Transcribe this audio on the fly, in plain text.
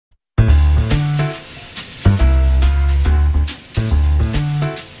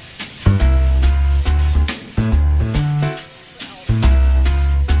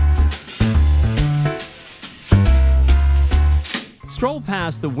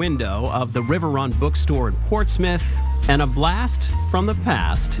past the window of the River Run bookstore in Portsmouth, and a blast from the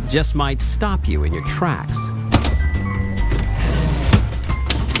past just might stop you in your tracks.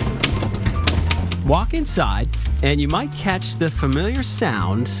 Walk inside, and you might catch the familiar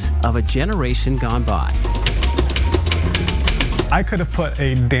sound of a generation gone by. I could have put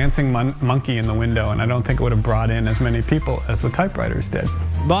a dancing monkey in the window, and I don't think it would have brought in as many people as the Typewriters did.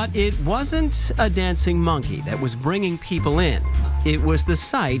 But it wasn't a dancing monkey that was bringing people in. It was the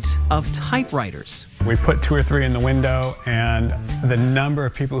sight of typewriters. We put 2 or 3 in the window, and the number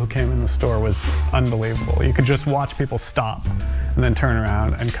of people who came in the store was unbelievable. You could just watch people stop and then turn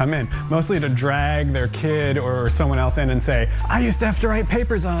around and come in, mostly to drag their kid or someone else in and say, I used to have to write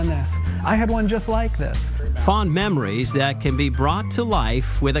papers on this. I had one just like this. Fond memories that can be brought to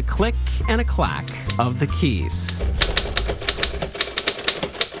life with a click and a clack of the keys.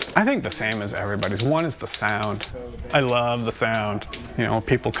 I think the same as everybody's. One is the sound. I love the sound. You know,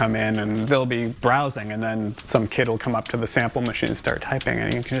 people come in and they'll be browsing, and then some kid will come up to the sample machine and start typing,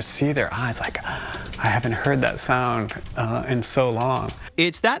 and you can just see their eyes like, I haven't heard that sound in so long.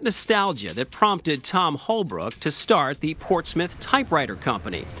 It's that nostalgia that prompted Tom Holbrook to start the Portsmouth Typewriter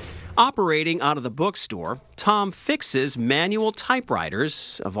Company. Operating out of the bookstore, Tom fixes manual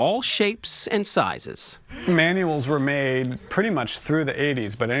typewriters of all shapes and sizes. Manuals were made pretty much through the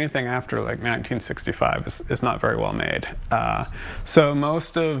 80s, but anything after like 1965 is not very well made. So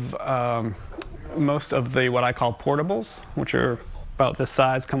most of the what I call portables, which are about this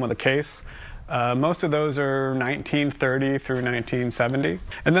size, come with a case. Most of those are 1930 through 1970.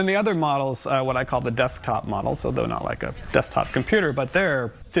 And then the other models, what I call the desktop models, so they're not like a desktop computer, but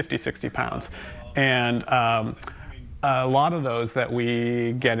they're 50, 60 pounds. And a lot of those that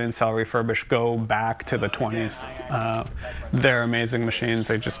we get and sell refurbished go back to the 20s. They're amazing machines.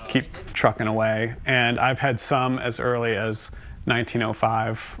 They just keep trucking away. And I've had some as early as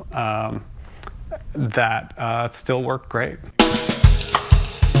 1905 that still work great.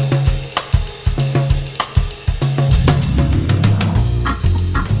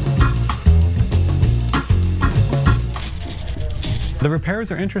 The repairs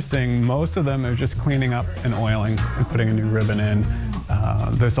are interesting. Most of them are just cleaning up and oiling and putting a new ribbon in.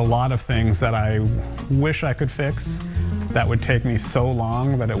 There's a lot of things that I wish I could fix that would take me so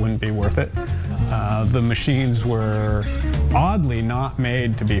long that it wouldn't be worth it. The machines were oddly not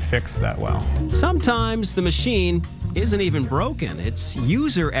made to be fixed that well. Sometimes the machine isn't even broken, it's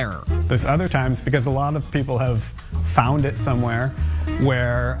user error. There's other times, because a lot of people have found it somewhere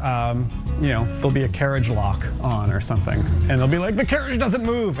where, you know, there'll be a carriage lock on or something, and they'll be like, the carriage doesn't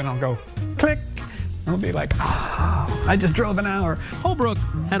move, and I'll go, click, and they'll be like, oh, I just drove an hour. Holbrook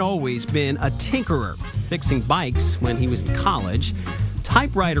had always been a tinkerer, fixing bikes when he was in college.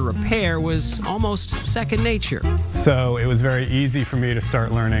 Typewriter repair was almost second nature. So it was very easy for me to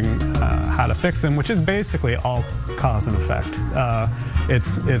start learning how to fix them, which is basically all cause and effect.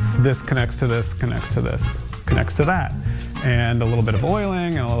 It's this connects to this, connects to this, connects to that. And a little bit of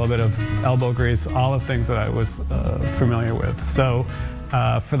oiling and a little bit of elbow grease, all of things that I was familiar with. So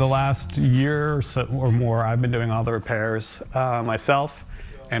for the last year or so or more, I've been doing all the repairs myself,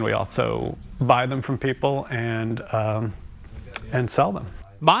 and we also buy them from people and sell them.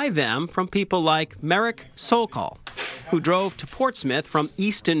 Buy them from people like Merrick Sokol, who drove to Portsmouth from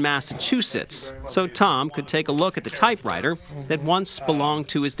Easton, Massachusetts, so Tom could take a look at the typewriter that once belonged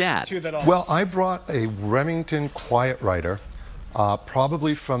to his dad. Well, I brought a Remington Quiet Writer,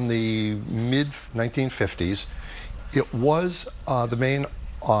 probably from the mid-1950s. It was the main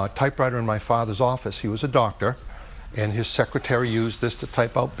typewriter in my father's office. He was a doctor, and his secretary used this to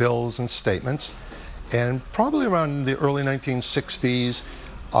type out bills and statements. And probably around the early 1960s,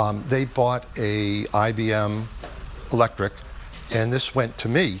 they bought a IBM Electric, and this went to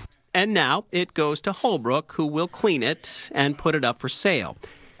me. And now it goes to Holbrook, who will clean it and put it up for sale.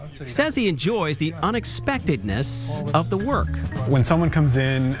 He says he enjoys the unexpectedness of the work. When someone comes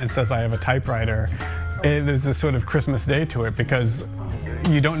in and says, I have a typewriter, there's this sort of Christmas day to it, because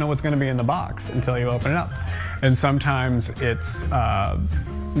you don't know what's going to be in the box until you open it up. And sometimes it's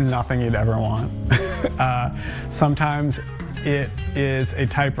nothing you'd ever want. Sometimes it is a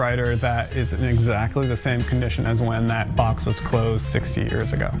typewriter that is in exactly the same condition as when that box was closed 60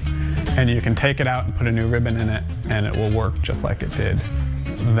 years ago. And you can take it out and put a new ribbon in it, and it will work just like it did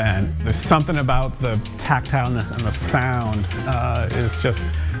then. There's something about the tactileness and the sound is just,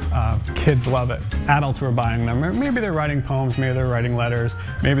 kids love it. Adults who are buying them, maybe they're writing poems, maybe they're writing letters,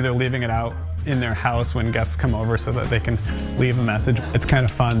 maybe they're leaving it out in their house when guests come over so that they can leave a message. It's kind of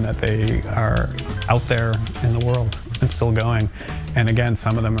fun that they are out there in the world and still going. And again,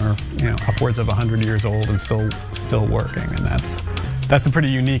 some of them are, you know, upwards of 100 years old and still working, and that's a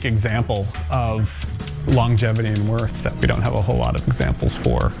pretty unique example of longevity and worth that we don't have a whole lot of examples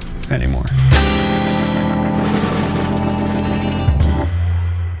for anymore.